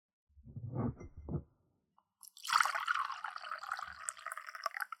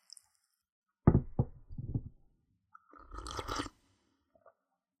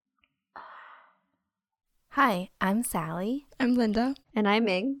Hi, I'm Sally. I'm Linda. And I'm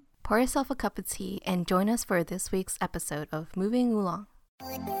Ming. Pour yourself a cup of tea and join us for this week's episode of Moving Oolong.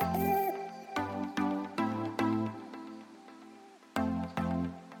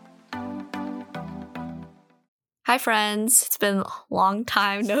 Hi, friends. It's been a long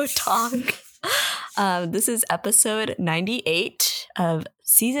time no talk. This is episode 98 of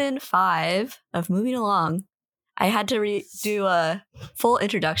season 5 of Moving Along. I had to do a full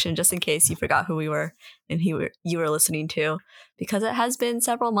introduction just in case you forgot who we were and who you were listening to, because it has been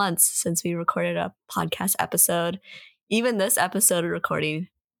several months since we recorded a podcast episode. Even this episode of recording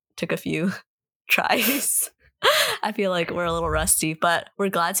took a few tries. I feel like we're a little rusty, but we're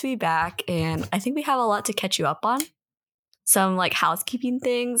glad to be back, and I think we have a lot to catch you up on. Some housekeeping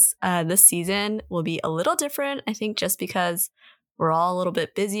things. This season will be a little different, I think, just because we're all a little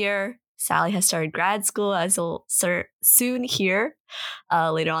bit busier. Sally has started grad school, as you'll soon hear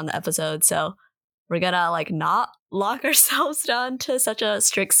later on the episode. So we're gonna not lock ourselves down to such a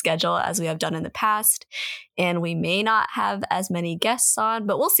strict schedule as we have done in the past, and we may not have as many guests on,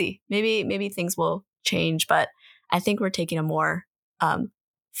 but we'll see. Maybe things will change, but I think we're taking a more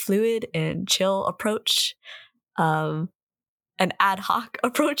fluid and chill approach, an ad hoc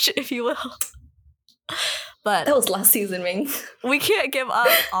approach, if you will. But that was last season, Ming. We can't give up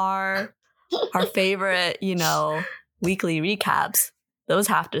our favorite, weekly recaps. Those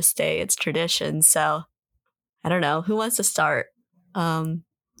have to stay. It's tradition. So I don't know. Who wants to start?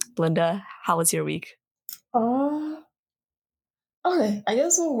 Linda, how was your week? Okay, I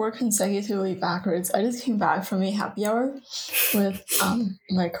guess we'll work consecutively backwards. I just came back from a happy hour with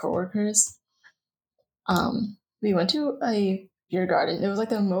my coworkers. We went to a beer garden. It was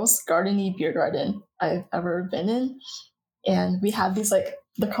the most gardeny beer garden I've ever been in, and we had these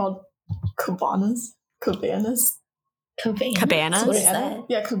they're called cabanas. Cabanas? What is that?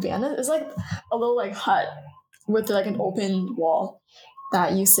 Yeah, cabana. It's a little hut with an open wall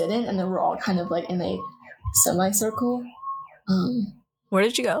that you sit in, and then we're all kind of in a semicircle. Where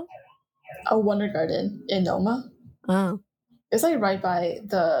did you go? A Wonder Garden in Noma. Oh. It's right by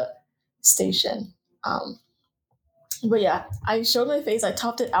the station. But yeah, I showed my face. I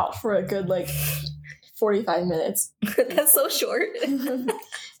topped it out for a good 45 minutes. That's so short.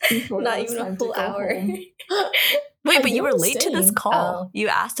 Not even a full hour. Wait, but you were late to this call. You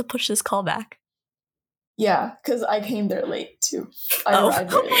asked to push this call back. Yeah, because I came there late too. Oh my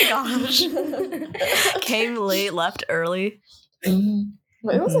gosh. Came late, left early. Mm-hmm.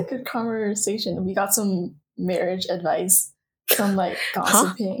 But it was a good conversation. We got some marriage advice, some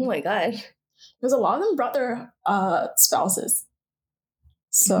gossiping. Oh my god. Because a lot of them brought their spouses.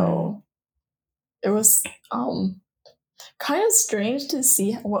 So it was kind of strange to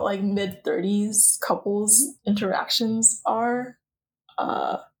see what mid-30s couples interactions are.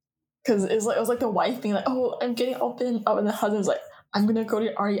 Because it was the wife being oh, I'm getting open. Oh, and the husband's I'm going to go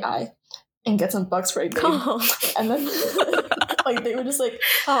to REI and get some Bucks Spray, babe. Oh. And then they would just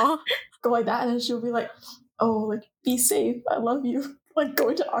go like that. And then she would be oh, be safe. I love you.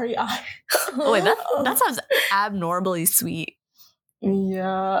 Going to REI. Oh, wait, that sounds abnormally sweet.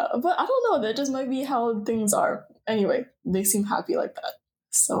 Yeah, but I don't know. That just might be how things are. Anyway, they seem happy like that.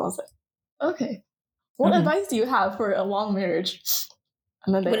 So I was okay. What advice do you have for a long marriage?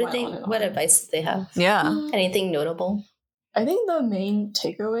 And then what advice did they have? Yeah. Anything notable? I think the main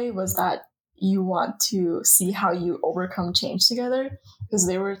takeaway was that you want to see how you overcome change together, because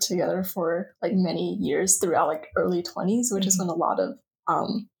they were together for many years throughout early 20s, which is when a lot of I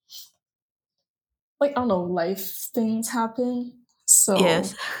don't know, life things happen. So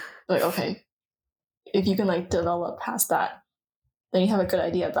yes. Okay, if you can develop past that, then you have a good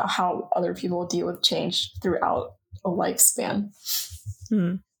idea about how other people deal with change throughout a lifespan.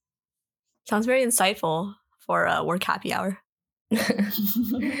 Sounds very insightful for a work happy hour.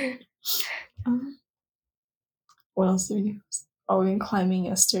 What else did we do? Oh, we went climbing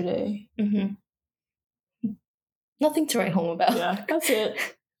yesterday. Nothing to write home about. Yeah, that's it.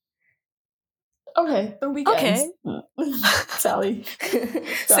 Okay, the weekends. Okay. Sally.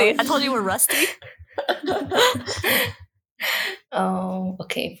 See, I told you we're rusty. Oh,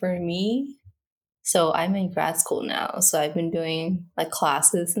 okay. For me, so I'm in grad school now. So I've been doing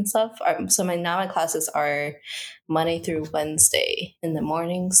classes and stuff. So my classes are Monday through Wednesday in the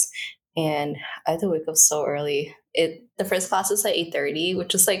mornings, and I have to wake up so early. The first class is at 8:30,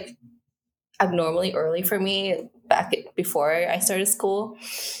 which is abnormally early for me back before I started school.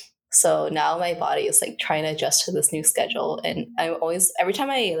 So now my body is trying to adjust to this new schedule, and I'm always, every time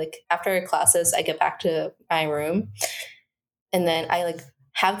I after classes, I get back to my room, and then I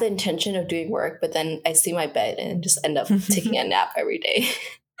have the intention of doing work, but then I see my bed and just end up taking a nap every day.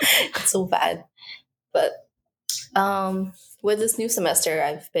 It's so bad. But With this new semester,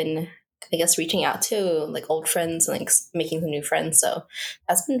 I've been, I guess, reaching out to like old friends and like making some new friends. So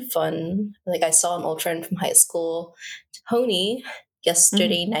that's been fun. Like I saw an old friend from high school, Tony,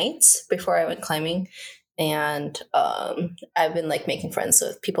 yesterday night before I went climbing, and I've been like making friends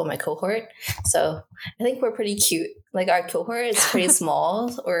with people in my cohort. So I think we're pretty cute. Like our cohort is pretty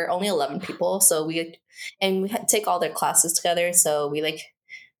small. We're only 11 people, so we take all their classes together. So we like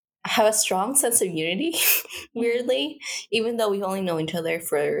have a strong sense of unity, weirdly, even though we've only known each other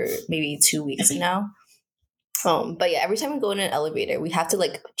for maybe 2 weeks now. But yeah, every time we go in an elevator, we have to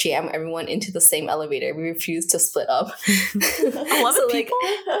like jam everyone into the same elevator. We refuse to split up. 11 people?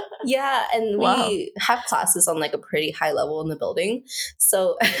 Yeah, and we have classes on like a pretty high level in the building.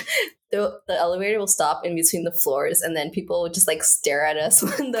 So the elevator will stop in between the floors, and then people will just like stare at us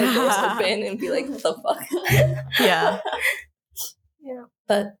when the doors open and be like, what the fuck? Yeah. Yeah.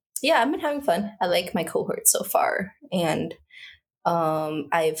 But yeah, I've been having fun. I like my cohort so far. And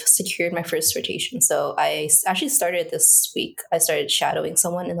I've secured my first rotation. So I actually started this week. I started shadowing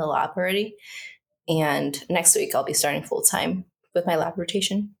someone in the lab already. And next week I'll be starting full time with my lab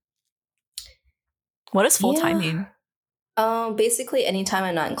rotation. What does full time mean? Basically anytime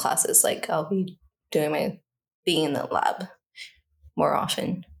I'm not in classes, like I'll be being in the lab more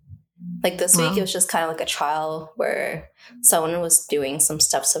often. Like this week, it was just kind of like a trial where someone was doing some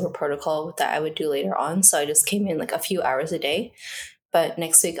steps of a protocol that I would do later on. So I just came in like a few hours a day. But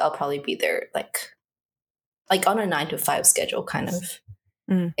next week, I'll probably be there like on a 9 to 5 schedule, kind of,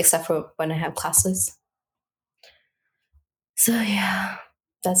 except for when I have classes. So yeah,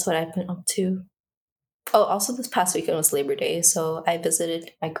 that's what I've been up to. Oh, also this past weekend was Labor Day, so I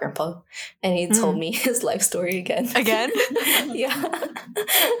visited my grandpa, and he told me his life story again. Again? Yeah.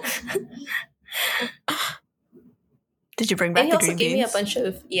 Did you bring back the green beans? He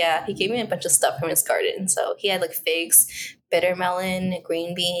gave me a bunch of stuff from his garden. So he had like figs, bitter melon,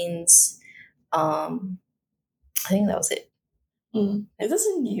 green beans. I think that was it. Is this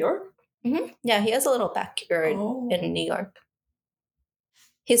in New York? Mm-hmm. Yeah, he has a little backyard in New York.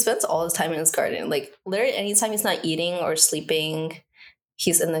 He spends all his time in his garden. Like literally anytime he's not eating or sleeping,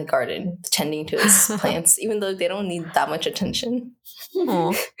 he's in the garden tending to his plants, even though they don't need that much attention.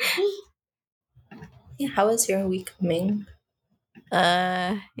 Yeah, how was your week, Ming?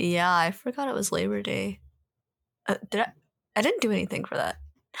 Yeah, I forgot it was Labor Day. I didn't do anything for that.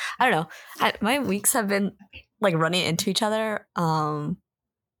 I don't know. My weeks have been like running into each other. I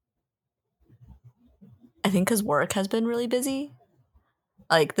think because work has been really busy.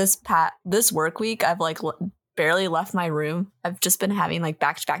 Like this work week, I've like barely left my room. I've just been having like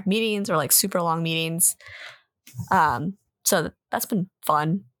back-to-back meetings or like super long meetings. So that's been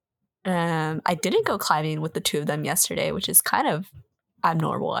fun. I didn't go climbing with the two of them yesterday, which is kind of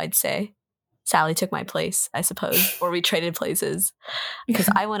abnormal, I'd say. Sally took my place, I suppose, or we traded places because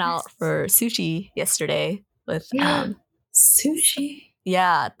I went out for sushi yesterday with sushi.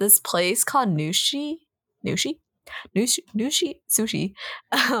 Yeah, this place called Nushi Sushi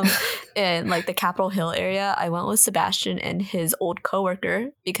in like the Capitol Hill area. I went with Sebastian and his old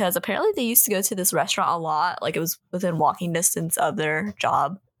coworker because apparently they used to go to this restaurant a lot. Like it was within walking distance of their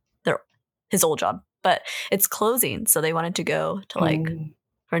job, his old job, but it's closing, so they wanted to go to like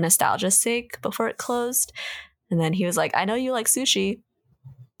for nostalgia's sake before it closed. And then he was like, I know you like sushi,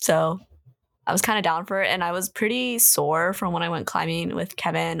 so I was kind of down for it. And I was pretty sore from when I went climbing with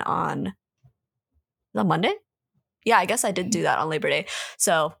Kevin on Monday. Yeah, I guess I did do that on Labor Day.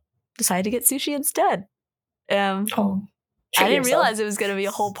 So decided to get sushi instead. I didn't realize it was going to be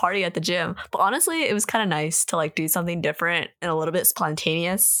a whole party at the gym. But honestly, it was kind of nice to like do something different and a little bit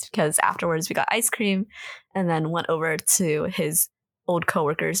spontaneous because afterwards we got ice cream and then went over to his old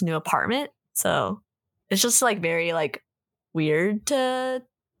coworker's new apartment. So it's just like very like weird to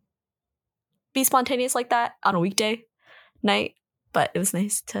be spontaneous like that on a weekday night. But it was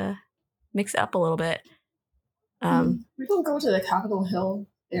nice to mix it up a little bit. We don't go to the Capitol Hill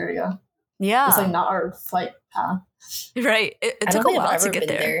area. Yeah. It's like not our flight path. Right. It took a while to get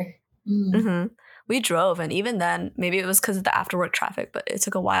there. Mm-hmm. We drove, and even then, maybe it was because of the after work traffic, but it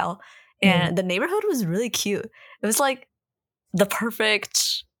took a while. And the neighborhood was really cute. It was like the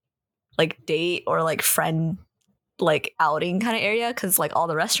perfect like date or like friend like outing kind of area because like all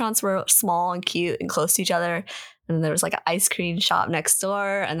the restaurants were small and cute and close to each other. And then there was like an ice cream shop next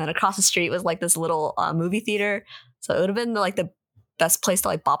door. And then across the street was like this little movie theater. So it would have been like the best place to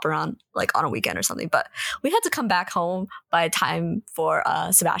like bop around like on a weekend or something. But we had to come back home by time for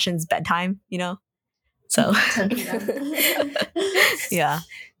Sebastian's bedtime, you know? So yeah.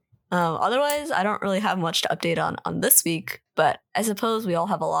 Otherwise, I don't really have much to update on this week. But I suppose we all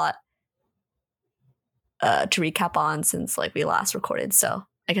have a lot to recap on since like we last recorded. So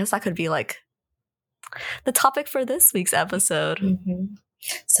I guess that could be like the topic for this week's episode. Mm-hmm.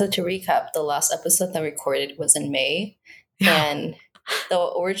 So to recap, the last episode that we recorded was in May. Yeah. And the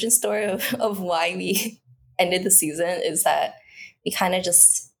origin story of why we ended the season is that we kind of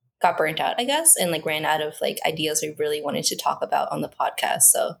just got burnt out, I guess, and like ran out of like ideas we really wanted to talk about on the podcast.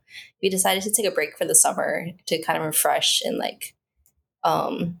 So we decided to take a break for the summer to kind of refresh and like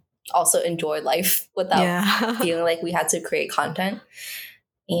also enjoy life without feeling like we had to create content.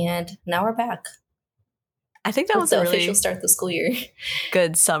 And now we're back. I think that was the a really official start of the school year.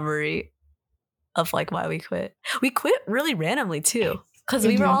 Good summary of like why we quit. We quit really randomly too. Because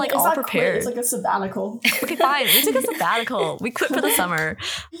we were all like all prepared. It's like a sabbatical. Okay, fine. We took a sabbatical. We quit for the summer.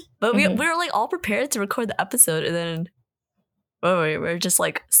 But we were like all prepared to record the episode, and then we were just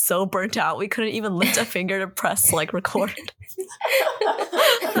like so burnt out we couldn't even lift a finger to press like record.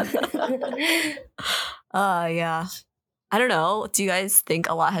 Yeah. I don't know. Do you guys think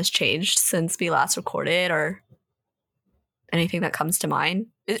a lot has changed since we last recorded, or anything that comes to mind?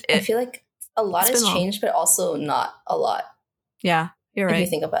 I feel like a lot has changed, but also not a lot. Yeah, you're right. If you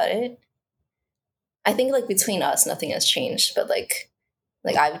think about it. I think like between us, nothing has changed, but like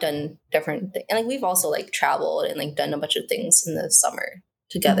I've done different things. And like we've also like traveled and like done a bunch of things in the summer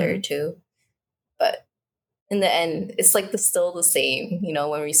together too. But in the end, it's like still the same, you know,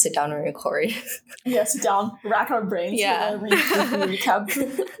 when we sit down and record. Yeah, sit down, rack our brains. Yeah.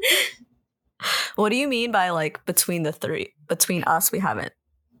 Recap. What do you mean by like between us, we haven't?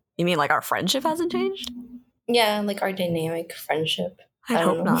 You mean like our friendship hasn't changed? Yeah, like our dynamic friendship. I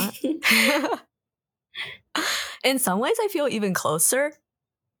hope not. In some ways, I feel even closer.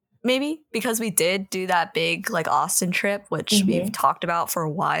 Maybe because we did do that big like Austin trip, which we've talked about for a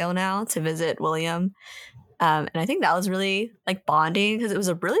while now, to visit William. And I think that was really like bonding because it was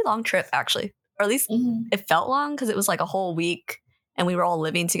a really long trip, actually. Or at least it felt long because it was like a whole week and we were all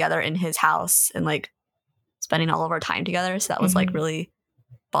living together in his house and like spending all of our time together. So that was like really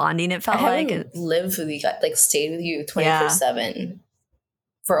bonding, it felt like. And lived with you guys, like stayed with you 24/7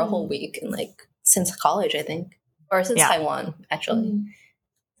 for a whole week and like since college, I think. Or since Taiwan, actually.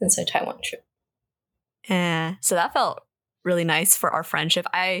 Since our Taiwan trip. Yeah. So that felt really nice for our friendship.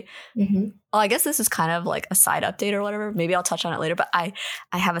 I guess this is kind of like a side update or whatever. Maybe I'll touch on it later. But I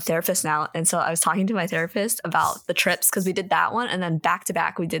have a therapist now. And so I was talking to my therapist about the trips because we did that one. And then back to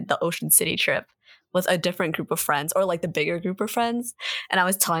back, we did the Ocean City trip with a different group of friends, or like the bigger group of friends. And I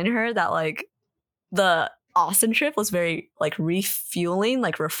was telling her that like the Austin trip was very like refueling,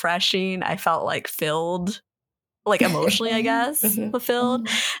 like refreshing. I felt like filled, like emotionally, I guess, fulfilled.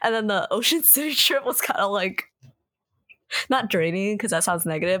 And then the Ocean City trip was kind of like not draining because that sounds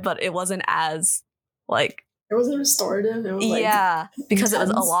negative, but it wasn't as like, it wasn't restorative. It was like because intense.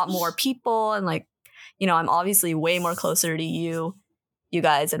 It was a lot more people and like, you know, I'm obviously way more closer to you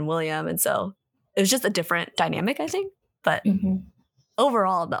guys and William, and so it was just a different dynamic, I think. But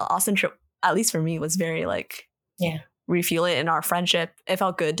overall, the Austin trip, at least for me, was very like refueling in our friendship. It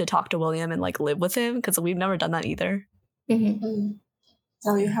felt good to talk to William and like live with him because we've never done that either.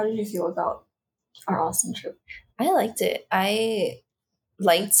 Ellie, how did you feel about our Austin trip? I liked it. I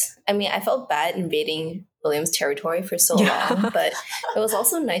mean, I felt bad invading William's territory for so long, but it was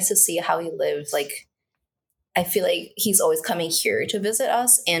also nice to see how he lived. Like, I feel like he's always coming here to visit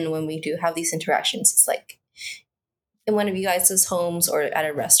us. And when we do have these interactions, it's like in one of you guys' homes or at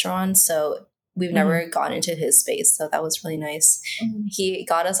a restaurant. So we've never gone into his space. So that was really nice. He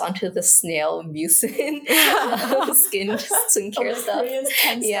got us onto the snail mucin skincare stuff.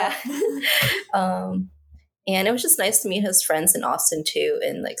 Yeah. And it was just nice to meet his friends in Austin too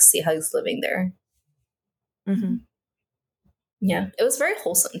and like see how he's living there. Yeah, it was very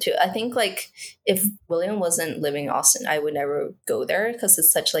wholesome too. I think like if William wasn't living in Austin, I would never go there because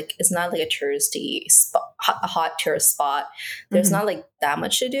it's such like, it's not like a touristy spot, a hot tourist spot. There's not like that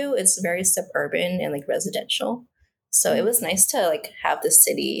much to do. It's very suburban and like residential. So it was nice to like have the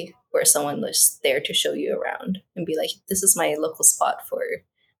city where someone was there to show you around and be like, this is my local spot for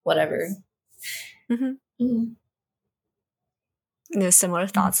whatever. There's similar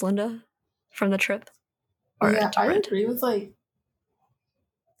thoughts, Linda, from the trip? Or yeah, I agree with like,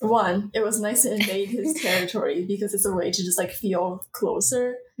 one, it was nice to invade his territory because it's a way to just like feel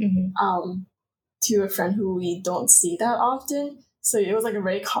closer to a friend who we don't see that often. So it was like a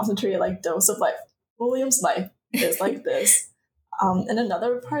very concentrated like dose of like William's life is like this. And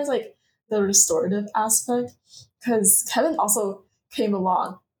another part is like the restorative aspect because Kevin also came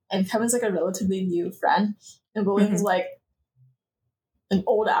along and Kevin's like a relatively new friend and William's like an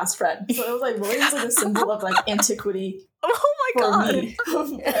old ass friend. So it was like William's like a symbol of like antiquity. Oh my god. Me.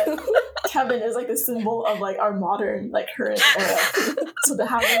 Kevin is like the symbol of like our modern, like current era. So to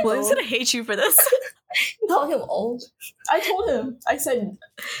have him William's gonna hate you for this. You call him old? I told him. I said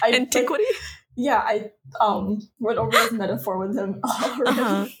Antiquity? I went over this metaphor with him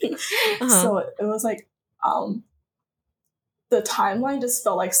already. So it was like the timeline just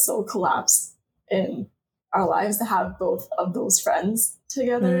felt like so collapsed in our lives to have both of those friends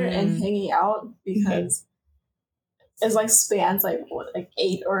together and hanging out, because it's like spans like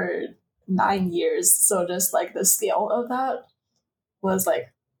 8 or 9 years. So just like the scale of that was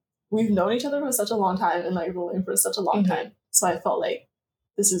like, we've known each other for such a long time and like rolling for such a long time. So I felt like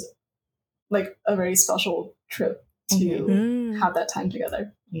this is like a very special trip to have that time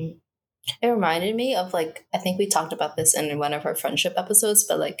together. It reminded me of like, I think we talked about this in one of our friendship episodes,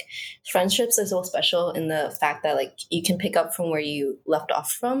 but like friendships are so special in the fact that like you can pick up from where you left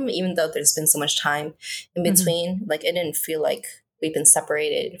off from, even though there's been so much time in between. Like it didn't feel like we've been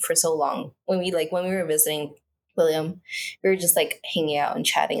separated for so long. When we were visiting William, we were just like hanging out and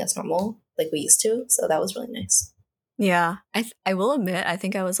chatting as normal, like we used to. So that was really nice. Yeah, I will admit, I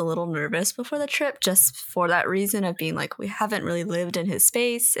think I was a little nervous before the trip, just for that reason of being like, we haven't really lived in his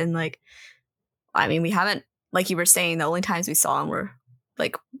space. And like, I mean, we haven't, like you were saying, the only times we saw him were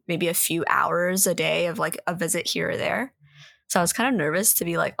like maybe a few hours a day of like a visit here or there. So I was kind of nervous to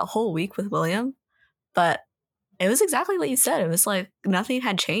be like a whole week with William. But it was exactly what you said. It was like nothing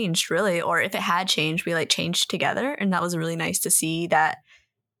had changed really. Or if it had changed, we like changed together. And that was really nice to see that.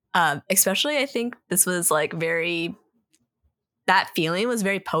 Especially, I think this was like that feeling was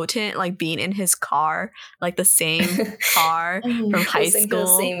very potent, like being in his car, like the same car from high school.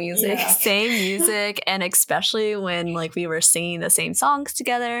 Same music. Yeah. Same music. And especially when like we were singing the same songs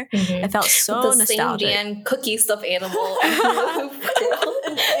together, it felt so the nostalgic. Same Dan cookie stuffed animal. An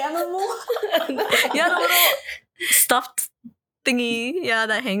animal? Yeah, the little stuffed thingy,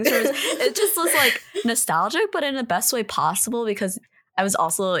 that hangs from his. It just was like nostalgic, but in the best way possible, because I was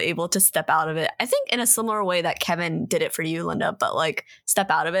also able to step out of it. I think in a similar way that Kevin did it for you, Linda, but like step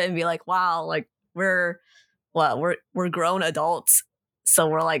out of it and be like, wow, like we're grown adults. So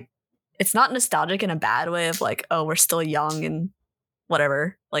we're like, it's not nostalgic in a bad way of like, oh, we're still young and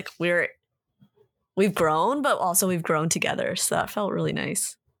whatever. Like we've grown, but also we've grown together. So that felt really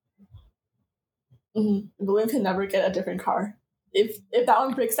nice. William can never get a different car. If that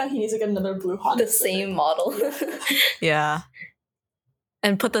one breaks down, he needs to get another blue Honda. The same model. Yeah.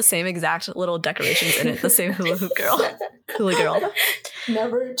 And put the same exact little decorations in it. The same hula girl.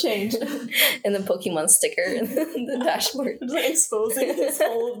 Never changed. And the Pokemon sticker in the dashboard. Just like exposing his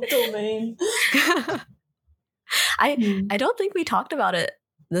whole domain. I don't think we talked about it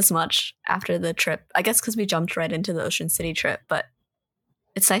this much after the trip. I guess because we jumped right into the Ocean City trip. But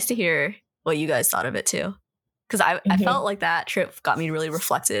it's nice to hear what you guys thought of it too. Because I felt like that trip got me really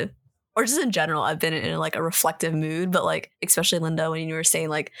reflective. Or just in general, I've been in like a reflective mood, but like, especially Linda, when you were saying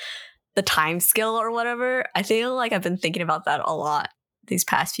like the time scale or whatever, I feel like I've been thinking about that a lot these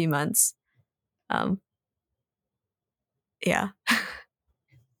past few months. Yeah.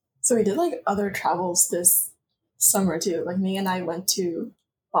 So we did like other travels this summer too. Like me and I went to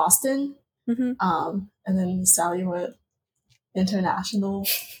Boston, and then Sally went international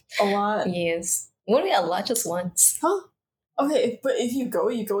a lot. Yes. Wouldn't we a lot just once? Huh? Okay, but if you go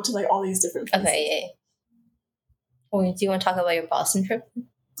to like all these different places. Okay, yeah. Or do you want to talk about your Boston trip?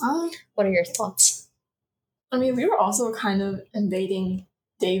 What are your thoughts? I mean, we were also kind of invading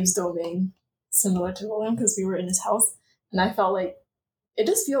Dave's domain, similar to William, because we were in his house, and I felt like it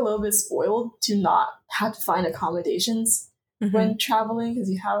just feel a little bit spoiled to not have to find accommodations when traveling,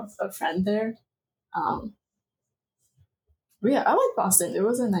 because you have a friend there. But yeah, I like Boston. It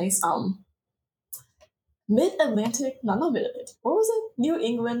was a nice Mid-Atlantic, not Mid-Atlantic. What was it? New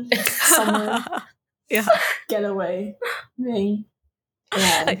England summer getaway thing.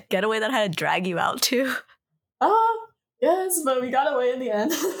 A getaway that had to drag you out too. Yes, but we got away in the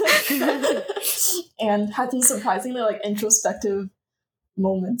end. And had some surprisingly like introspective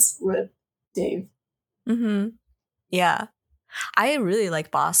moments with Dave. Yeah. I really like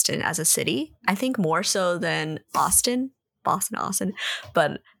Boston as a city. I think more so than Austin,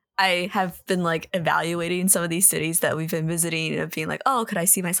 but I have been like evaluating some of these cities that we've been visiting and being like, oh, could I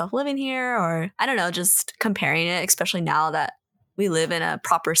see myself living here? Or I don't know, just comparing it, especially now that we live in a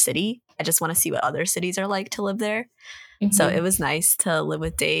proper city. I just want to see what other cities are like to live there. So it was nice to live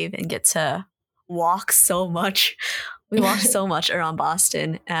with Dave and get to walk so much. We walked so much around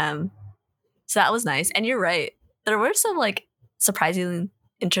Boston. So that was nice. And you're right. There were some like surprisingly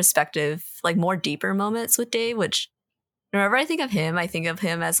introspective, like more deeper moments with Dave, which whenever I think of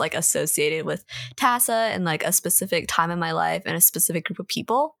him as like associated with Tassa and like a specific time in my life and a specific group of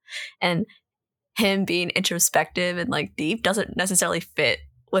people. And him being introspective and like deep doesn't necessarily fit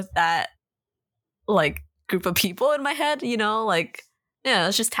with that like group of people in my head, you know? Like, yeah,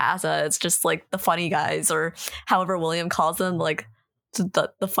 it's just Tassa. It's just like the funny guys, or however William calls them, like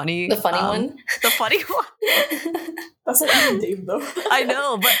the funny one. The funny one. That's like even Dave though. I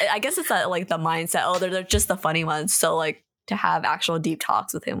know, but I guess it's that like the mindset. Oh, they're just the funny ones. So like to have actual deep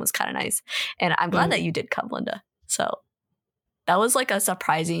talks with him was kind of nice, and I'm glad that you did come, Linda. So that was like a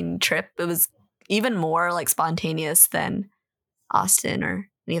surprising trip. It was even more like spontaneous than Austin or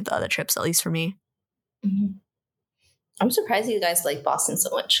any of the other trips, at least for me. Mm-hmm. I'm surprised you guys like Boston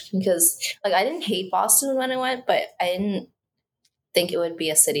so much, because like I didn't hate Boston when I went, but I didn't think it would be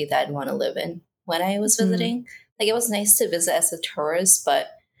a city that I'd want to live in when I was visiting. Like it was nice to visit as a tourist, but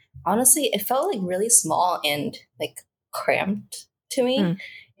honestly, it felt like really small and like cramped to me.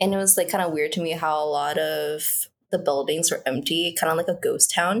 And it was like kind of weird to me how a lot of the buildings were empty, kind of like a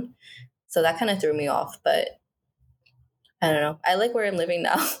ghost town. So that kind of threw me off, but I don't know. I like where I'm living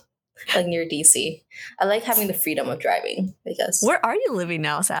now. Like near DC. I like having the freedom of driving, because Where are you living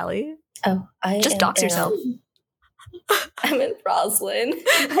now, Sally? Oh, I just dox yourself. I'm in Roslyn.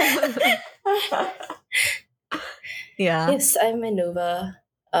 Yeah. Yes, I'm in Nova.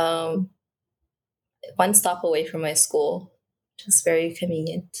 One stop away from my school. Just very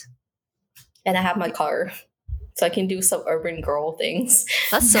convenient. And I have my car, so I can do some urban girl things.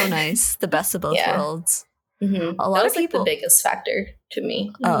 That's so nice. The best of both worlds. Mm-hmm. A lot of people, like the biggest factor to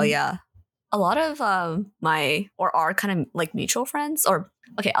me. Oh yeah, a lot of our kind of like mutual friends, or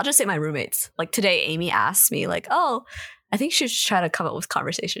okay, I'll just say my roommates. Like today, Amy asked me like, "Oh, I think she should try to come up with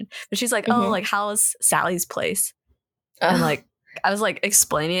conversation," but she's like, "Oh, like how's Sally's place?" And like I was like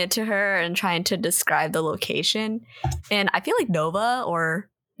explaining it to her and trying to describe the location, and I feel like Nova, or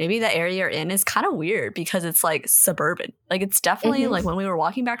maybe the area you're in, is kind of weird because it's like suburban. Like it's definitely like when we were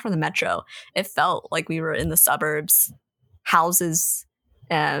walking back from the metro, it felt like we were in the suburbs, houses,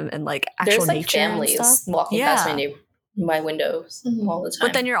 and like actual there's like nature families and stuff. walking past my windows all the time.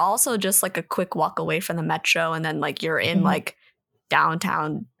 But then you're also just like a quick walk away from the metro, and then like you're in like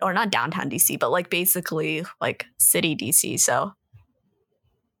downtown, or not downtown DC, but like basically like city DC. So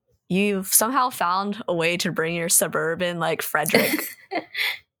you've somehow found a way to bring your suburban like Frederick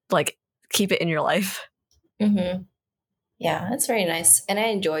like keep it in your life. Yeah, that's very nice. And I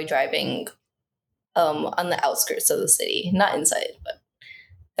enjoy driving on the outskirts of the city, not inside, but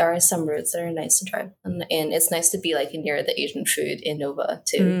there are some roads that are nice to drive on, and it's nice to be like near the Asian food in Nova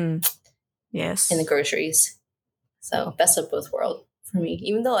too. Yes, in the groceries. So best of both worlds for me,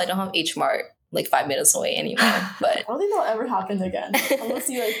 even though I don't have H Mart like 5 minutes away anymore. But I don't think that'll ever happen again unless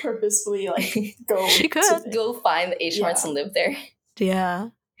you like purposefully like go. She could go find the H Marts and live there. Yeah.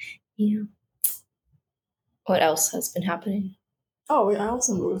 What else has been happening? Oh, I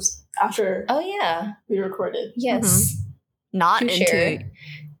also moved after. Oh yeah, we recorded. Yes, not into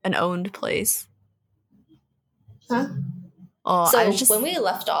an owned place. Huh? Oh, so when we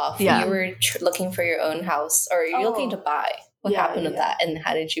left off, you were looking for your own house, or you're looking to buy. What happened with that, and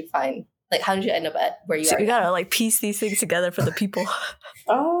how did you find? Like, how did you end up at where you are? You gotta like piece these things together for the people.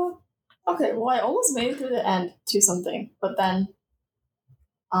 Oh, okay. Well, I almost made it through the end to something, but then,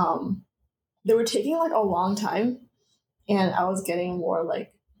 they were taking like a long time, and I was getting more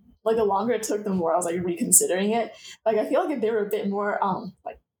like the longer it took, the more I was like reconsidering it. Like, I feel like if they were a bit more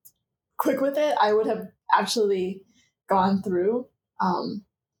like quick with it, I would have actually gone through.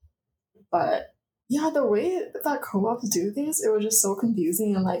 But yeah, the way that co-ops do things, it was just so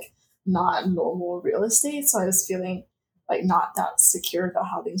confusing and like not normal real estate. So I was feeling like not that secure about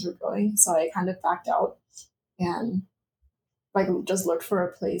how things were going. So I kind of backed out and like just looked for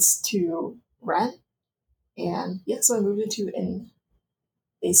a place to rent. And yeah, so I moved into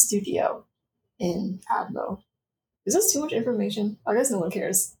a studio in Admo. Is this too much information? I guess no one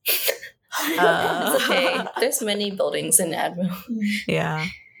cares. It's okay. There's many buildings in Admo. Yeah.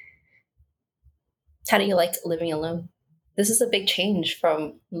 How do you like living alone? This is a big change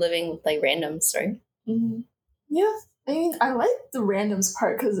from living with like randoms, right? Yeah, I mean, I like the randoms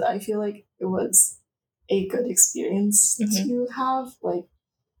part because I feel like it was a good experience to have. Like,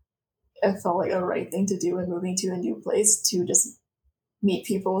 it felt like a right thing to do when moving to a new place, to just meet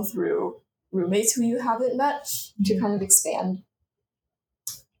people through roommates who you haven't met, to kind of expand,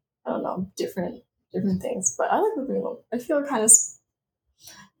 I don't know, different things. But I like living alone. I feel kind of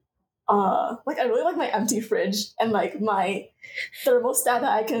like I really like my empty fridge and like my thermostat that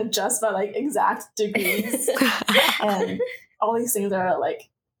I can adjust by like exact degrees and all these things are like,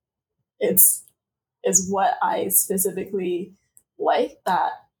 it's is what I specifically like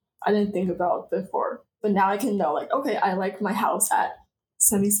that I didn't think about before. But now I can know, like, okay, I like my house at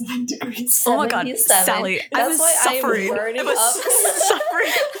 77 degrees. Oh my God, 77. Sally, I That's was why suffering. I'm burning I was up.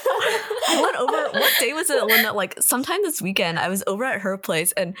 suffering. I went over, what day was it, Linda? Like, sometime this weekend, I was over at her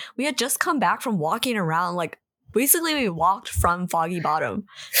place, and we had just come back from walking around, like, basically we walked from Foggy Bottom,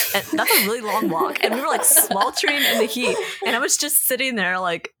 and that's a really long walk, and we were like sweltering in the heat, and I was just sitting there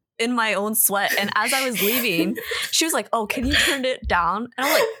like in my own sweat, and as I was leaving, she was like, oh, can you turn it down? And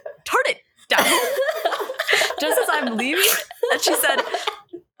I'm like, turn it down. Just as I'm leaving, and she said,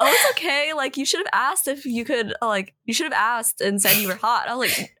 oh, it's okay, like you should have asked if you could, like you should have asked and said you were hot. I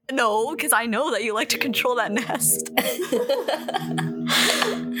was like, no, because I know that you like to control that nest.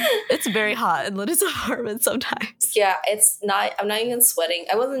 It's very hot in Linda's apartment sometimes. Yeah, it's not. I'm not even sweating.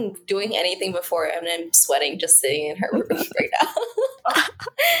 I wasn't doing anything before, and I'm sweating just sitting in her room right now.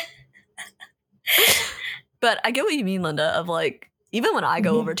 But I get what you mean, Linda, of like, even when I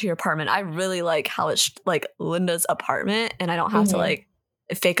go over to your apartment, I really like how it's like Linda's apartment, and I don't have to like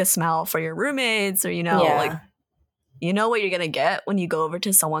fake a smell for your roommates, or like you know what you're gonna get when you go over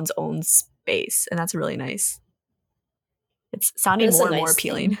to someone's own space, and that's really nice. It's sounding more and more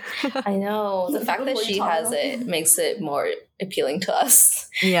appealing. I know. The fact that she has it makes it more appealing to us.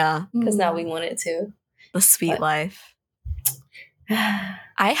 Yeah. Because now we want it too. The sweet life.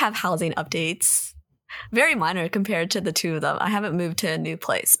 I have housing updates. Very minor compared to the two of them. I haven't moved to a new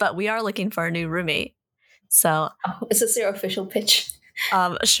place, but we are looking for a new roommate. So is this your official pitch?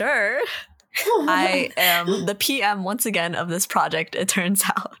 Sure. I am the PM once again of this project, it turns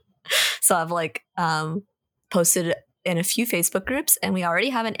out. So I've like posted in a few Facebook groups, and we already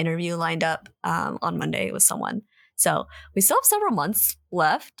have an interview lined up on Monday with someone. So we still have several months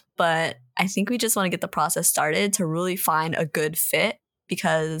left, but I think we just want to get the process started to really find a good fit,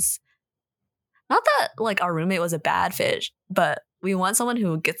 because not that like our roommate was a bad fit, but we want someone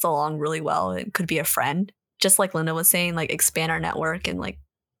who gets along really well and could be a friend. Just like Linda was saying, like expand our network and like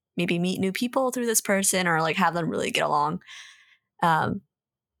maybe meet new people through this person, or like have them really get along.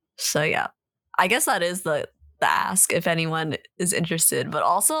 So yeah, I guess that is the ask if anyone is interested. But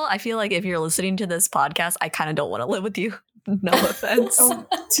also I feel like if you're listening to this podcast, I kind of don't want to live with you. No offense.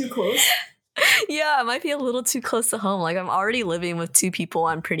 Too close. Yeah, it might be a little too close to home. Like I'm already living with two people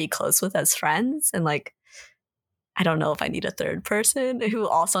I'm pretty close with as friends, and like I don't know if I need a third person who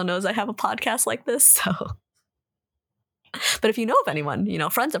also knows I have a podcast like this. So but if you know of anyone,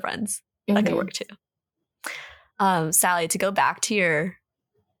 friends of friends, that could work too. Sally, to go back to your,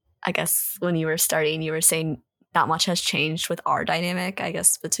 I guess when you were starting, you were saying not much has changed with our dynamic, I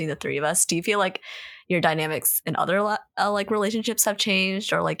guess, between the three of us. Do you feel like your dynamics in other like relationships have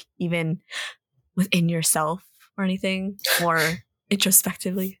changed, or like even within yourself or anything more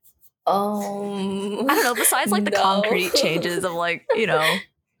introspectively? I don't know, besides like the concrete changes of like,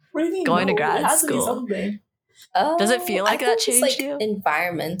 going to grad school. Does it feel like that changed you?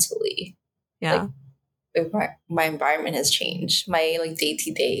 Environmentally. Yeah. Like, my environment has changed. My like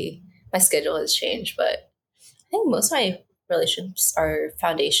day-to-day, my schedule has changed, but I think most of my relationships are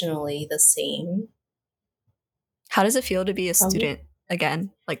foundationally the same. How does it feel to be a student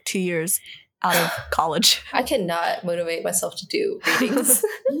again, like 2 years out of college? I cannot motivate myself to do readings.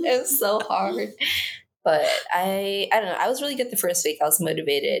 It's so hard. But I don't know. I was really good the first week. I was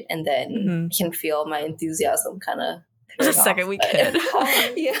motivated, and then I can feel my enthusiasm kind of. The second week hit.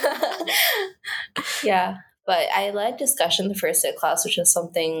 Yeah. But I led discussion the first day of class, which is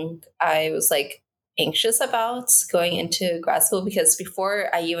something I was like anxious about going into grad school, because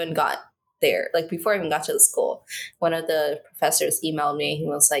before I even got there, like before I even got to the school, one of the professors emailed me. He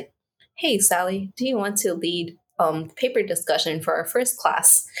was like, "Hey, Sally, do you want to lead paper discussion for our first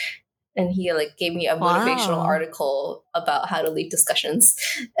class?" And he like gave me a motivational article about how to lead discussions.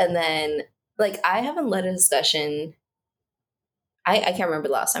 And then like I haven't led a discussion. I can't remember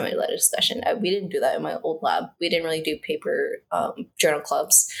the last time I led a discussion. We didn't do that in my old lab. We didn't really do paper journal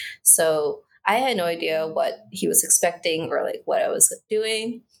clubs. So I had no idea what he was expecting or like what I was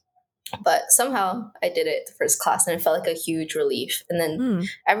doing. But somehow I did it the first class, and it felt like a huge relief. And then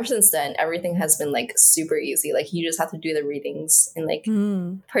ever since then, everything has been like super easy. Like you just have to do the readings and like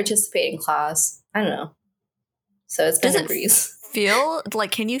participate in class. I don't know. So it's been a breeze. Feel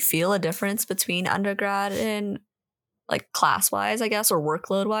like, can you feel a difference between undergrad and like class wise, I guess, or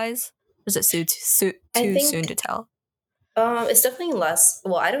workload wise? Or is it too soon to tell? It's definitely less.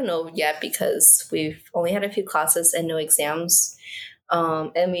 Well, I don't know yet, because we've only had a few classes and no exams.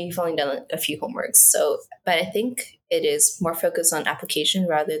 And we've only done a few homeworks. So, but I think it is more focused on application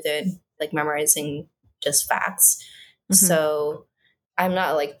rather than like memorizing just facts. So I'm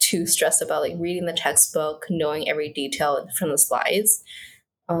not like too stressed about like reading the textbook, knowing every detail from the slides.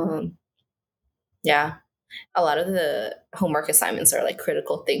 Yeah, a lot of the homework assignments are like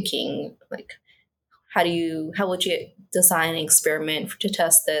critical thinking, like how would you design an experiment to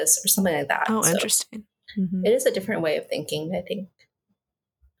test this or something like that. Oh, So interesting. Mm-hmm. it is a different way of thinking, I think.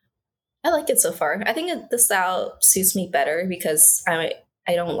 I like it so far. I think the style suits me better because I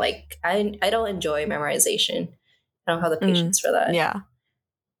don't enjoy memorization. I don't have the patience for that.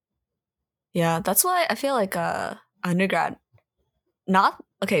 Yeah, that's why I feel like undergrad,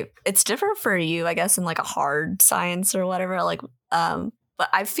 it's different for you, I guess, in like a hard science or whatever, like but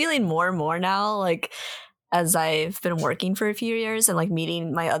I'm feeling more and more now, like as I've been working for a few years and like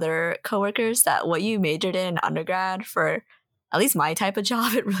meeting my other coworkers, that what you majored in undergrad for at least my type of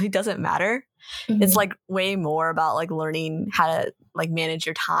job, it really doesn't matter. Mm-hmm. It's like way more about like learning how to like manage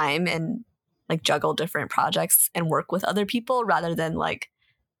your time and like juggle different projects and work with other people rather than like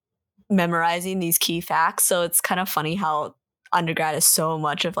memorizing these key facts. So it's kind of funny how undergrad is so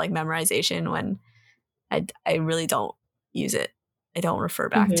much of like memorization when I really don't use it. I don't refer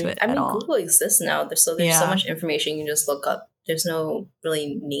back to it at all. Google exists now, so there's so much information you can just look up. There's no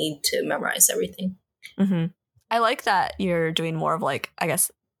really need to memorize everything. Mm-hmm. I like that you're doing more of like, I guess,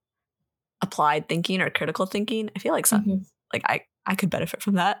 applied thinking or critical thinking. I feel like like I could benefit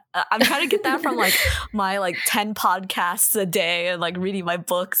from that. I'm trying to get that from like my like 10 podcasts a day and like reading my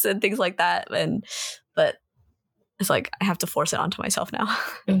books and things like that. But it's like I have to force it onto myself now.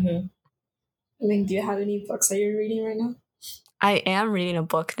 Mm-hmm. I mean, do you have any books that you're reading right now? I am reading a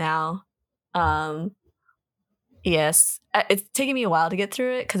book now. Yes, it's taking me a while to get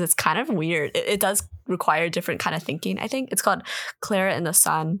through it because it's kind of weird. It does require different kind of thinking, I think. It's called Clara in the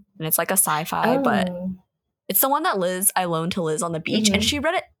Sun, and it's like a sci-fi, but it's the one that I loaned to Liz on the beach, and she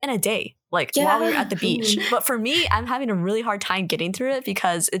read it in a day, like while we were at the beach. But for me, I'm having a really hard time getting through it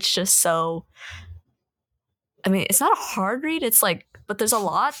because it's just so... I mean, it's not a hard read. It's like, but there's a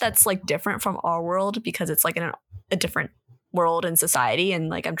lot that's like different from our world because it's like in a different world and society, and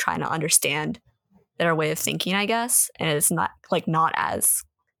like I'm trying to understand their way of thinking, I guess, and it's not as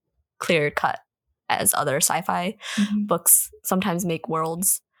clear cut as other sci-fi books sometimes make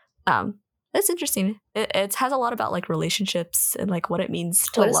worlds. It's interesting. It has a lot about like relationships and like what it means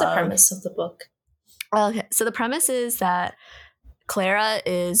to love. What is the premise of the book? Okay, so the premise is that Clara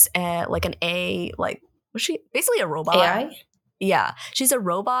is was she basically a robot? AI? Yeah, she's a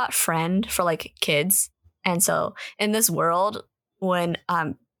robot friend for like kids, and so in this world, when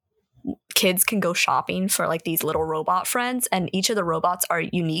kids can go shopping for like these little robot friends, and each of the robots are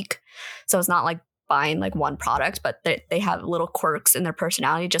unique, so it's not like buying like one product, but they have little quirks in their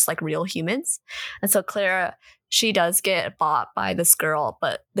personality, just like real humans. And so Clara, she does get bought by this girl,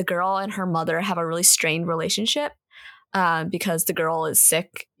 but the girl and her mother have a really strained relationship because the girl is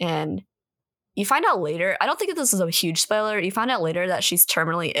sick, and you find out later, I don't think this is a huge spoiler, you find out later that she's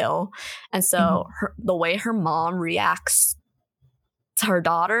terminally ill. And so the way her mom reacts to her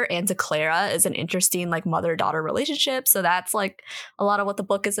daughter and to Clara is an interesting like mother-daughter relationship. So that's like a lot of what the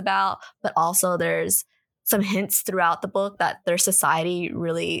book is about. But also there's some hints throughout the book that their society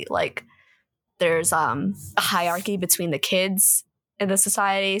really like, there's a hierarchy between the kids in the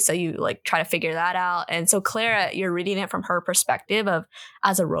society, so you like try to figure that out. And so Clara, you're reading it from her perspective of,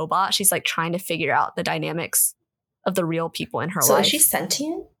 as a robot, she's like trying to figure out the dynamics of the real people in her life. So is she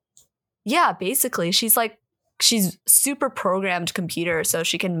sentient? Yeah, basically she's super programmed computer, so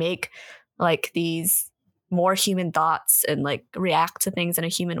she can make like these more human thoughts and like react to things in a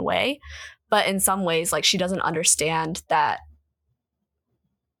human way. But in some ways, like she doesn't understand that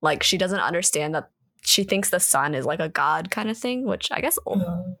she thinks the sun is like a god kind of thing, which I guess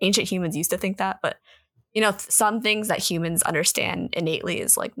ancient humans used to think that. But, you know, some things that humans understand innately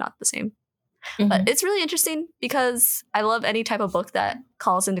is like not the same. But it's really interesting because I love any type of book that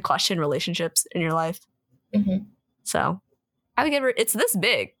calls into question relationships in your life. So I would give her, it's this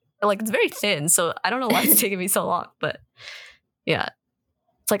big, like it's very thin. So I don't know why it's taking me so long, but yeah,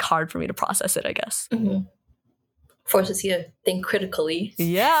 it's like hard for me to process it, I guess. Forces you to think critically.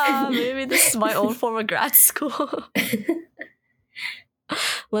 Yeah, maybe this is my own form of grad school.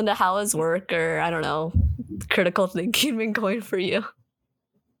 Linda, how has work or, I don't know, critical thinking been going for you?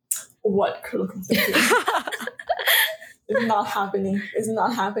 What critical thinking? It's not happening. It's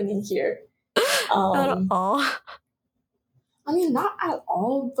not happening here. Not at all. I mean, not at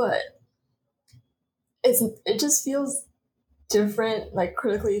all, but it just feels different, like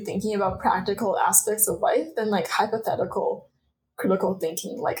critically thinking about practical aspects of life than like hypothetical critical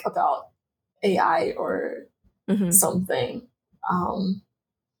thinking, like about AI or something.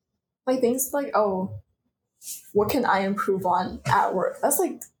 Like things like, what can I improve on at work? That's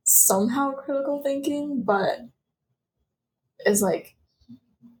like somehow critical thinking, but it's like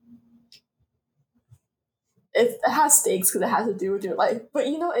it has stakes because it has to do with your life. But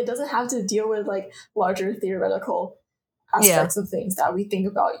it doesn't have to deal with like larger theoretical aspects of things that we think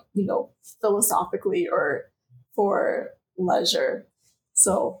about, philosophically or for leisure.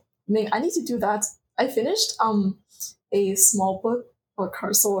 So I need to do that. I finished a small book called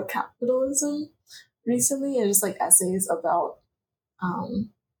Carceral Capitalism recently, and just like essays about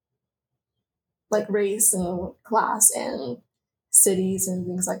like race and class and cities and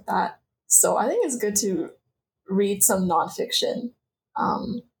things like that. So I think it's good to read some nonfiction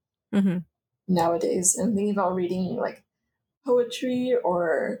nowadays. And thinking about reading like poetry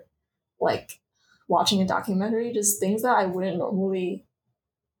or like watching a documentary, just things that I wouldn't normally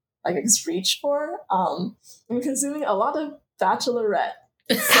like just reach for. I'm consuming a lot of Bachelorette.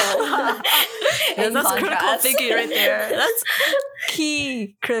 So that's critical thinking right there. That's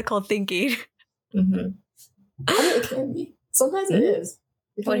key critical thinking. Mm-hmm. I mean, it can be. Sometimes it is.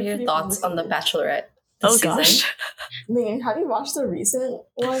 What are your thoughts on the Bachelorette? Gosh. Have you watched the recent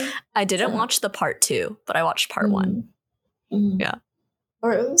one? I didn't watch the part 2, but I watched part 1. Mm-hmm. Yeah. All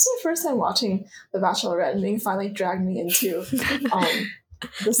right, it was my first time watching The Bachelorette, and Ming finally dragged me into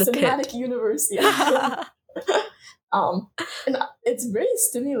the cinematic pit. Universe. Yeah. And it's very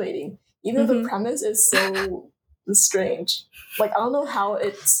stimulating, even though the premise is so strange. Like, I don't know how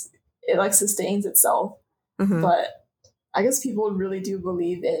it like sustains itself, but I guess people really do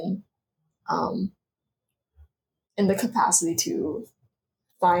believe in the capacity to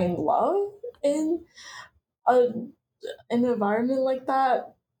find love in an environment like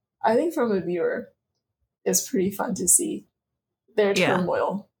that. I think from a viewer, it's pretty fun to see their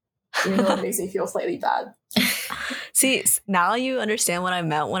turmoil. It makes me feel slightly bad. See, now you understand what I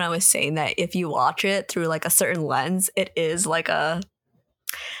meant when I was saying that if you watch it through like a certain lens, it is like a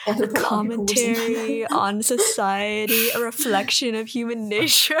commentary on society, a reflection of human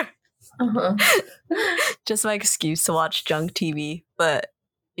nature. Just my excuse to watch junk TV. But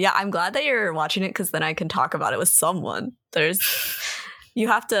yeah, I'm glad that you're watching it because then I can talk about it with someone. You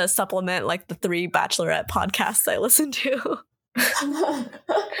have to supplement like the 3 Bachelorette podcasts I listen to.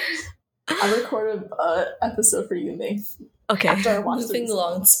 I recorded an episode for you, May. Okay. After I watched Moving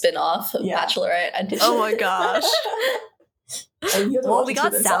along spin-off of Bachelorette. I did. Oh my gosh. Well, we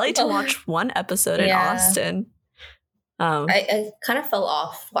got Sally to watch one episode in Austin. I kind of fell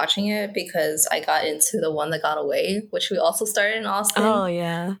off watching it because I got into the one that got away, which we also started in Austin. Oh,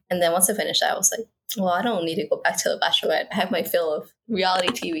 yeah. And then once I finished that, I was like, well, I don't need to go back to The Bachelorette. I have my fill of reality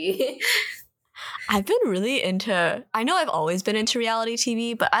TV. I've been really into, I know I've always been into reality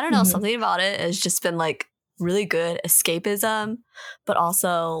TV, but I don't know, something about it has just been like really good escapism, but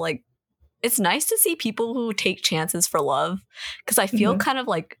also like it's nice to see people who take chances for love because I feel kind of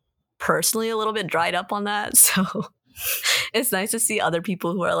like personally a little bit dried up on that. So it's nice to see other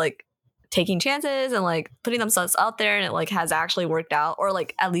people who are like taking chances and like putting themselves out there and it like has actually worked out, or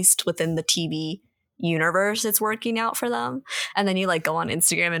like at least within the TV universe it's working out for them. And then you like go on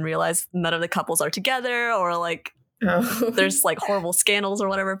Instagram and realize none of the couples are together, or like there's like horrible scandals or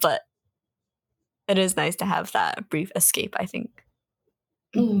whatever, but it is nice to have that brief escape, I think.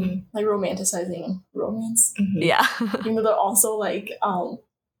 Like romanticizing romance. Yeah. Even though they're also like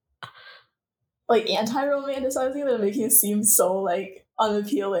anti-romanticizing, they're making it seem so like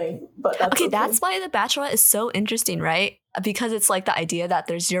unappealing, but that's why The Bachelorette is so interesting, right? Because it's like the idea that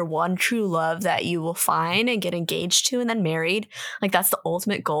there's your one true love that you will find and get engaged to and then married. Like that's the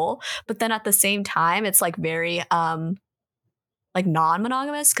ultimate goal. But then at the same time, it's like very like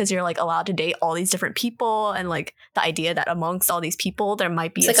non-monogamous because you're like allowed to date all these different people, and like the idea that amongst all these people there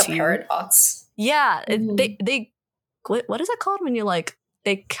might be a paradox. Yeah, they what is it called when you like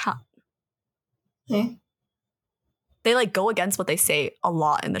they like go against what they say a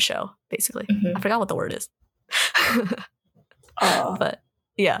lot in the show, basically. I forgot what the word is. But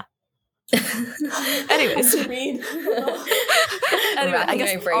yeah. Anyways. Read. Anyway, I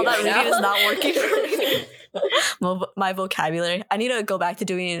guess all that reading is not working for me. My vocabulary. I need to go back to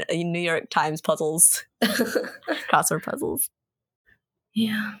doing New York Times puzzles. Crossword puzzles.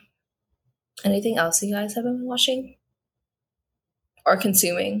 Yeah. Anything else you guys have been watching? Or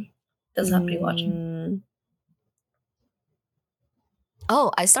consuming? Doesn't have to be watching.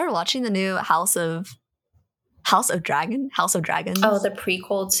 Oh, I started watching the new House of Dragons. Oh, the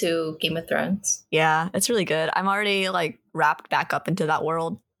prequel to Game of Thrones. Yeah, it's really good. I'm already like wrapped back up into that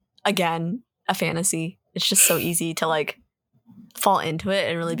world. Again, a fantasy. It's just so easy to like fall into it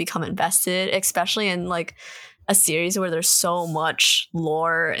and really become invested, especially in like a series where there's so much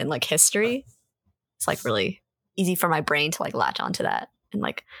lore and like history. it's like really easy for my brain to like latch onto that. And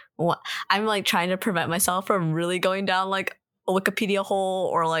like I'm like trying to prevent myself from really going down like a Wikipedia hole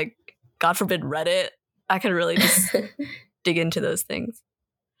or like, God forbid, Reddit. I could really just dig into those things.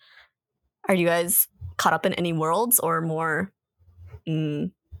 Are you guys caught up in any worlds or more? I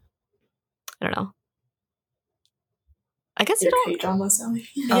don't know. I guess you don't. K-drama, Sally.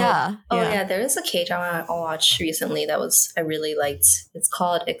 Yeah. Yeah. There is a K-drama I watched recently that I really liked. It's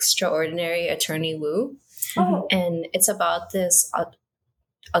called Extraordinary Attorney Woo. Oh. And it's about this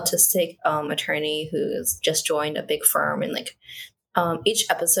autistic attorney who's just joined a big firm, and like each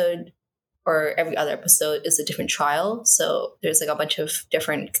episode or every other episode is a different trial. So there's like a bunch of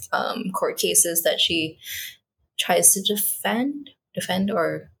different court cases that she tries to defend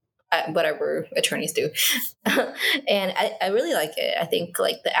or whatever attorneys do. And I really like it. I think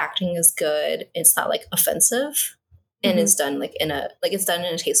like the acting is good. It's not like offensive, and it's done like in a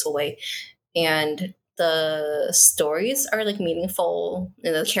tasteful way. And the stories are like meaningful,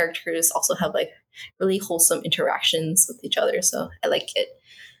 and the characters also have like really wholesome interactions with each other. So I like it.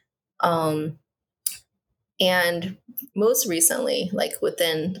 And most recently, like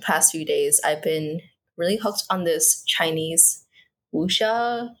within the past few days, I've been really hooked on this Chinese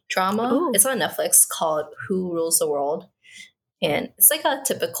wuxia drama. Ooh. It's on Netflix called Who Rules the World. And it's like a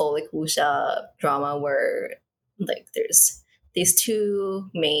typical like wuxia drama where like there's these two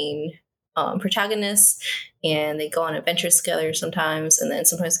main protagonists, and they go on adventures together sometimes, and then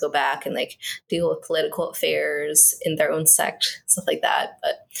sometimes go back and like deal with political affairs in their own sect, stuff like that.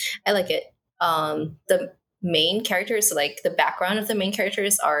 But I like it. The main characters, like the background of the main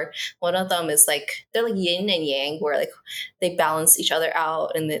characters, are, one of them is like, they're like yin and yang, where like they balance each other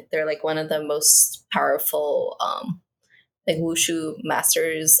out, and they're like one of the most powerful like wushu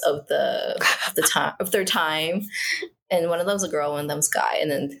masters of their time. And one of them's a girl, one of them's a guy, and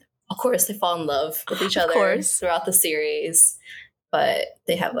then of course they fall in love with each other throughout the series, but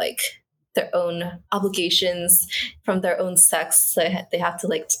they have like their own obligations from their own sex, so they have to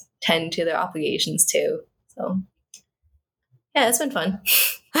like tend to their obligations too. So yeah, it's been fun.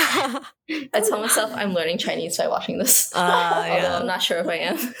 I tell myself I'm learning Chinese by watching this, although I'm not sure if I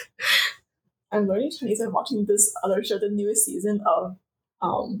am. I'm learning Chinese and watching this other show, the newest season of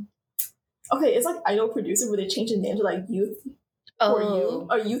okay, it's like Idol Producer, where they changed the name to like Youth for You,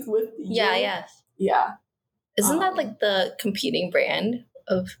 or Youth with You. Yeah. Isn't that like the competing brand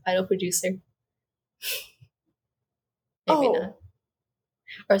of Idol Producer? Maybe not.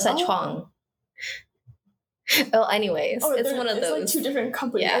 Or is that Chuang? Well, anyways, it's one of those. It's like two different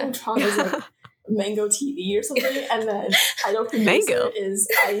companies. Yeah. I think Chuang is like Mango TV or something, and then Idol Producer is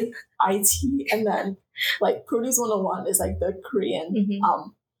IT, and then like Produce 101 is like the Korean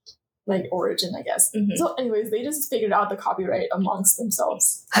like origin, I guess. So anyways, they just figured out the copyright amongst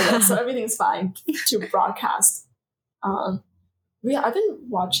themselves, I guess. So everything's fine to broadcast. Yeah, I've been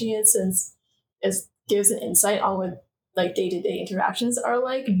watching it since it gives an insight on what like day-to-day interactions are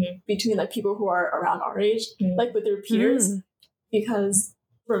like between like people who are around our age, like with their peers. Because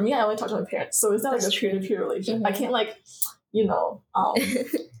for me, I only talk to my parents, so it's not like a peer-to-peer relationship. I can't like,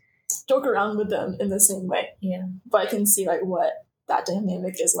 joke around with them in the same way. Yeah, but I can see like what that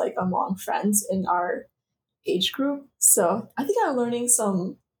dynamic is like among friends in our age group. So I think I'm learning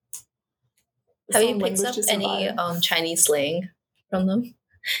some. Have you picked up any Chinese slang from them?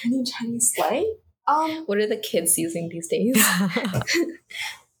 Any Chinese slang? What are the kids using these days?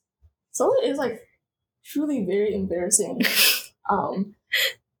 So it is like truly very embarrassing.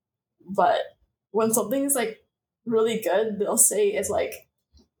 But when something is like really good, they'll say it's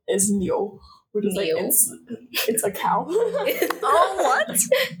niu, which is like it's a cow. Oh, what?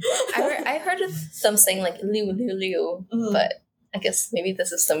 I heard of them saying like liu liu liu, but I guess maybe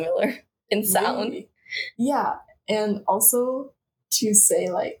this is similar in sound. Really? Yeah, and also to say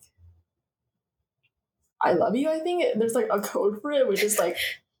like I love you, I think there's like a code for it, which is like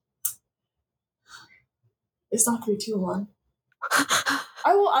it's not 3, 2, 1.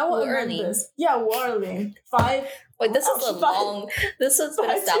 I will amend this. Yeah, Warling. 5. Wait, this is long. This has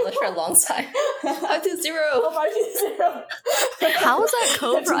been established for a long time. 5 to 0. 5 to 0. How is that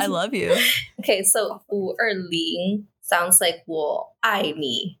code for I love you? Okay, so 5 2 sounds like 我爱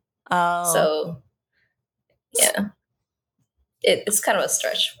你. Oh. So yeah. It's kind of a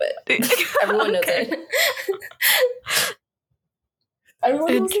stretch, but everyone knows it.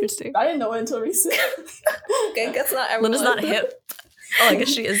 Everyone Interesting. I didn't know it until recently. Okay, I guess not everyone. Linda's not hip. Oh, I guess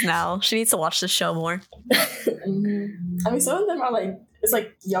she is now. She needs to watch the show more. I mean, some of them are like, it's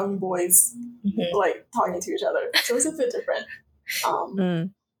like young boys like talking to each other. So it's a bit different.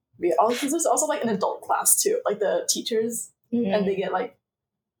 Because there's also like an adult class too, like the teachers, and they get like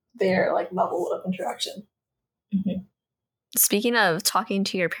their like level of interaction. Mhm. Speaking of talking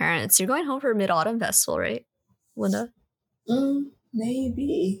to your parents, you're going home for Mid-Autumn Festival, right, Linda?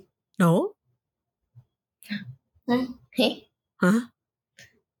 Maybe. No? Hey, Huh?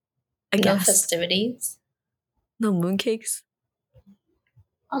 I no guess. festivities. No mooncakes?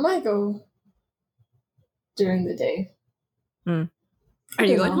 I might go during the day. Are I you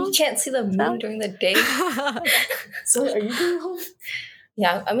don't going know. You home? can't see the moon Sally? during the day. So are you going home?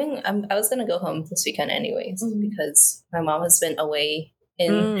 Yeah, I mean, I was gonna go home this weekend anyways because my mom has been away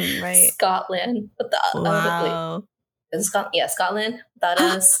in Right. Scotland with the wait, Wow. is it Scotland? Yeah, Scotland without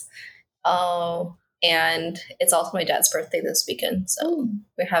us. Oh, and it's also my dad's birthday this weekend, so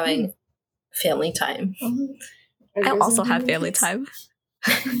we're having family time. Are you I guys also gonna have do family mooncakes? time.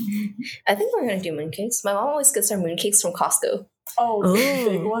 I think we're gonna do mooncakes. My mom always gets her mooncakes from Costco. Oh, the Ooh.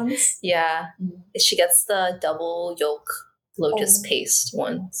 big ones. Yeah, Mm. she gets the double yolk lotus Oh. paste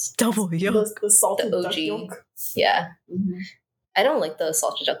ones. Double yolk. The salted The duck OG. yolk. Yeah. Mhm. I don't like the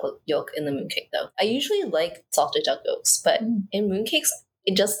salted duck yolk in the mooncake though. I usually like salted duck yolks, but in mooncakes,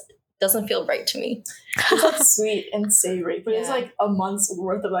 it just doesn't feel right to me. It's like sweet and savory, but it's Yeah. like a month's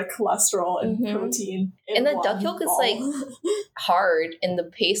worth of like cholesterol and Mhm. protein. in And the one duck yolk is, ball. like, hard, and the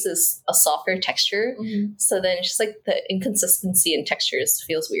paste is a softer texture. Mhm. So then it's just like the inconsistency in textures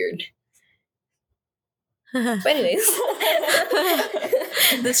feels weird. But anyways,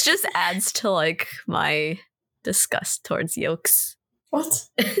 This just adds to like my disgust towards yolks. What?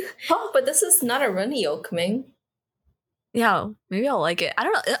 Huh? but this is not a runny yolk, Ming. Yeah, maybe I'll like it. I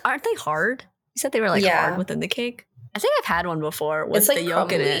don't know. Aren't they hard? You said they were like Yeah. hard within the cake. I think I've had one before with It's like the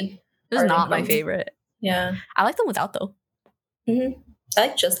yolk in it. crumbly. It was hard and not my crumbly. favorite. Yeah. I like them without though. I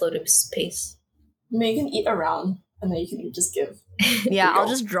like just lotus paste. I mean, you can eat around, and then you can just give. Yeah, The I'll yolk.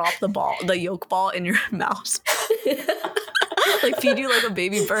 just drop the yolk ball in your mouth. Like feed you like a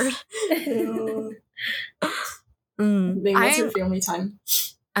baby bird. Bing, what's your family time?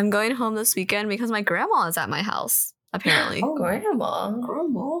 I'm going home this weekend because my grandma is at my house, apparently. Oh. Grandma.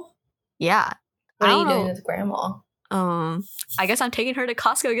 Grandma. Yeah. What I are you don't doing know. with Grandma? I guess I'm taking her to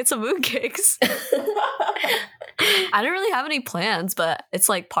Costco to get some mooncakes. I don't really have any plans, but it's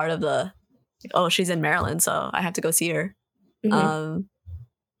like part of the, she's in Maryland, so I have to go see her. Mhm.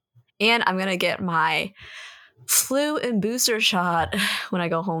 And I'm going to get my flu and booster shot when I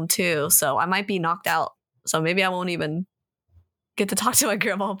go home too. So I might be knocked out. So maybe I won't even get to talk to my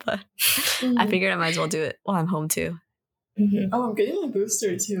grandma, but I figured I might as well do it while I'm home too. Mhm. Oh, I'm getting my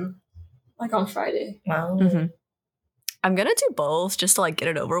booster too. Like on Friday. Wow. I'm going to do both just to like get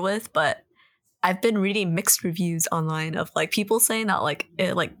it over with, but I've been reading mixed reviews online of like people saying that like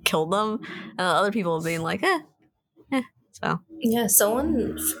it like killed them and other people being like, So Yeah,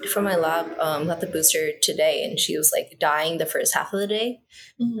 someone from my lab got the booster today, and she was like dying the first half of the day,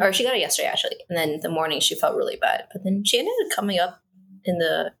 or she got it yesterday actually, and then the morning she felt really bad, but then she ended up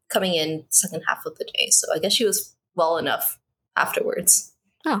coming in second half of the day. So I guess she was well enough afterwards.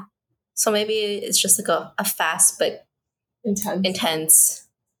 Oh. So maybe it's just like a fast but intense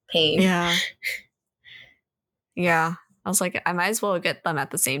pain. Yeah. I was like, I might as well get them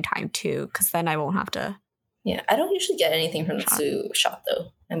at the same time too, because then I won't have to. Yeah, I don't usually get anything from the Shot. flu shot though.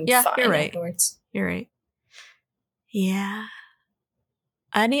 I'm Yeah, fine you're right. afterwards. You're right. Yeah.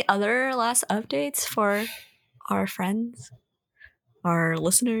 Any other last updates for our friends, our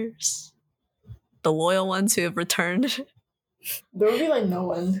listeners, the loyal ones who have returned? There will be like no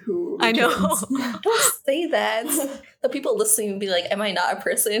one who. I know. returns. Don't say that. The people listening will be like, "Am I not a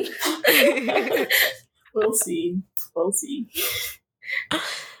person?" We'll see. We'll see.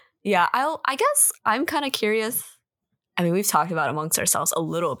 Yeah, I guess I'm kind of curious. I mean, we've talked about it amongst ourselves a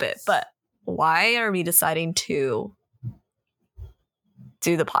little bit, but why are we deciding to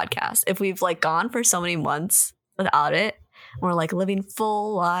do the podcast if we've like gone for so many months without it? We're like living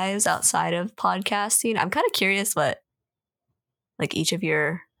full lives outside of podcasting. I'm kind of curious what like each of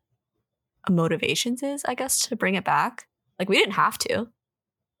your motivations is, I guess, to bring it back. Like we didn't have to,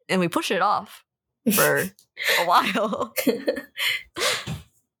 and we pushed it off for a while.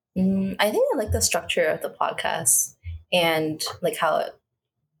 I think I like the structure of the podcast and like how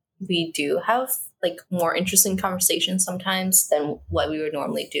we do have like more interesting conversations sometimes than what we would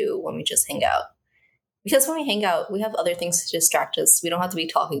normally do when we just hang out. Because when we hang out, we have other things to distract us. We don't have to be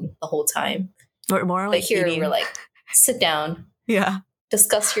talking the whole time. We're more But like here eating. we're like, sit down, Yeah.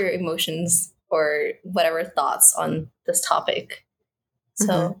 discuss your emotions or whatever thoughts on this topic.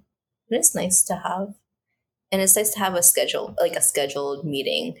 So it's nice to have. And it's nice to have a scheduled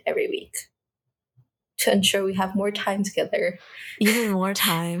meeting every week to ensure we have more time together. Even more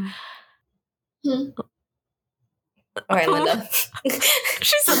time. All right, Linda.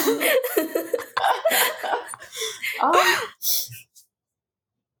 She's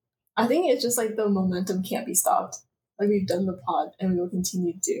I think it's just like the momentum can't be stopped. Like we've done the pod and we will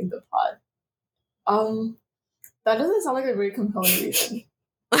continue doing the pod. That doesn't sound like a very compelling reason.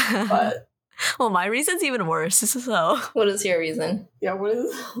 But well, my reason's even worse. So What is your reason? yeah, what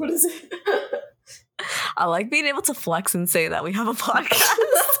is it? I like being able to flex and say that we have a podcast.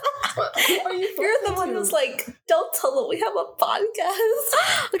 You're the one who's like, don't tell them we have a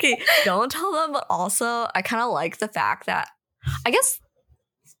podcast. Okay, don't tell them, but also I kind of like the fact that, I guess,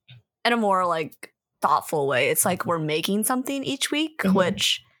 in a more like thoughtful way, it's like we're making something each week,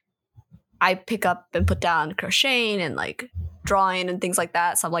 which I pick up and put down crocheting and like drawing and things like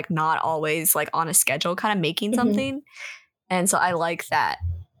that. So I'm like not always like on a schedule kind of making something. And so I like that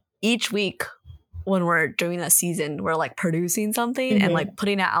each week when we're doing a season, we're like producing something and like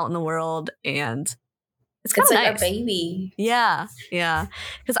putting it out in the world, and it's kind of like nice. Our baby. Yeah.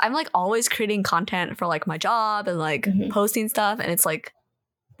 Because I'm like always creating content for like my job and like posting stuff, and it's like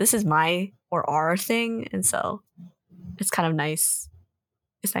this is my or our thing, and so it's kind of nice.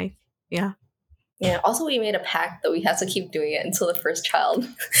 It's nice. Yeah. Also, we made a pact that we have to keep doing it until the first child.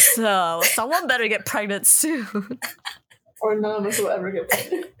 So someone better get pregnant soon. Or none of us will ever get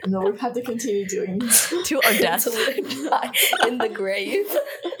pregnant. And then we've had to continue doing this. To our death. In the grave.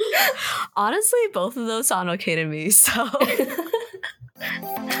 Honestly, both of those sound okay to me, so.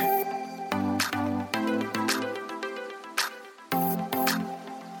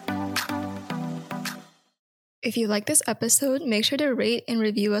 If you like this episode, make sure to rate and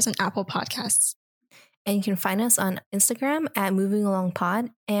review us on Apple Podcasts. And you can find us on Instagram at Moving Along Pod,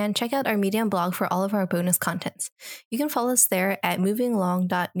 and check out our Medium blog for all of our bonus contents. You can follow us there at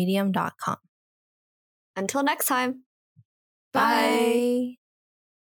movingalong.medium.com. Until next time. Bye.